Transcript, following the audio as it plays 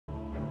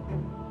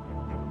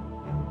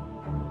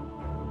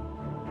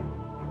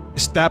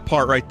that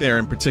part right there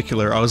in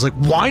particular, I was like,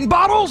 wine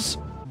bottles?!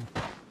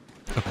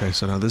 Okay,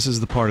 so now this is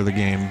the part of the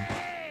game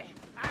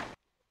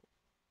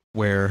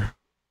where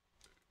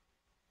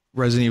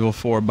Resident Evil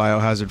 4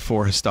 Biohazard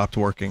 4 has stopped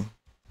working.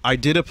 I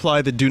did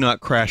apply the do not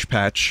crash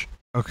patch.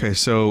 Okay,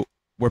 so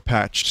we're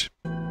patched.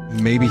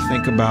 Maybe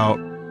think about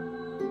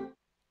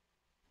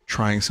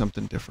trying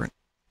something different.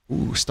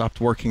 Ooh, stopped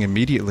working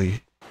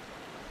immediately.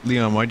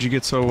 Leon, why'd you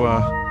get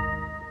so,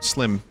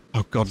 slim?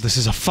 Oh god, this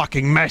is a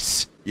fucking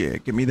mess! Yeah,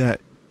 give me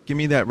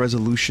that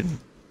resolution.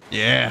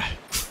 Yeah.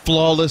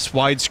 Flawless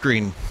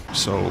widescreen.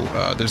 So,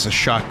 there's a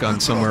shotgun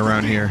somewhere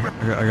around here.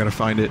 I gotta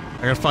find it.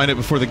 I gotta find it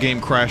before the game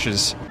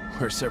crashes.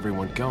 Where's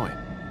everyone going?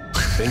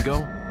 Bingo?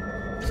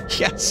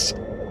 Yes!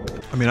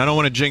 I mean, I don't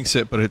want to jinx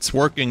it, but it's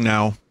working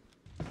now.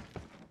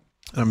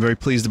 And I'm very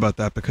pleased about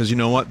that, because you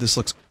know what? This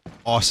looks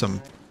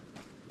awesome.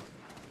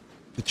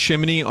 The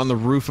chimney on the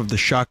roof of the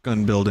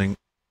shotgun building.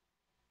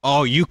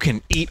 Oh, you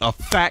can eat a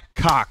fat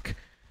cock!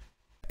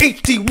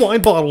 80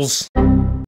 wine bottles!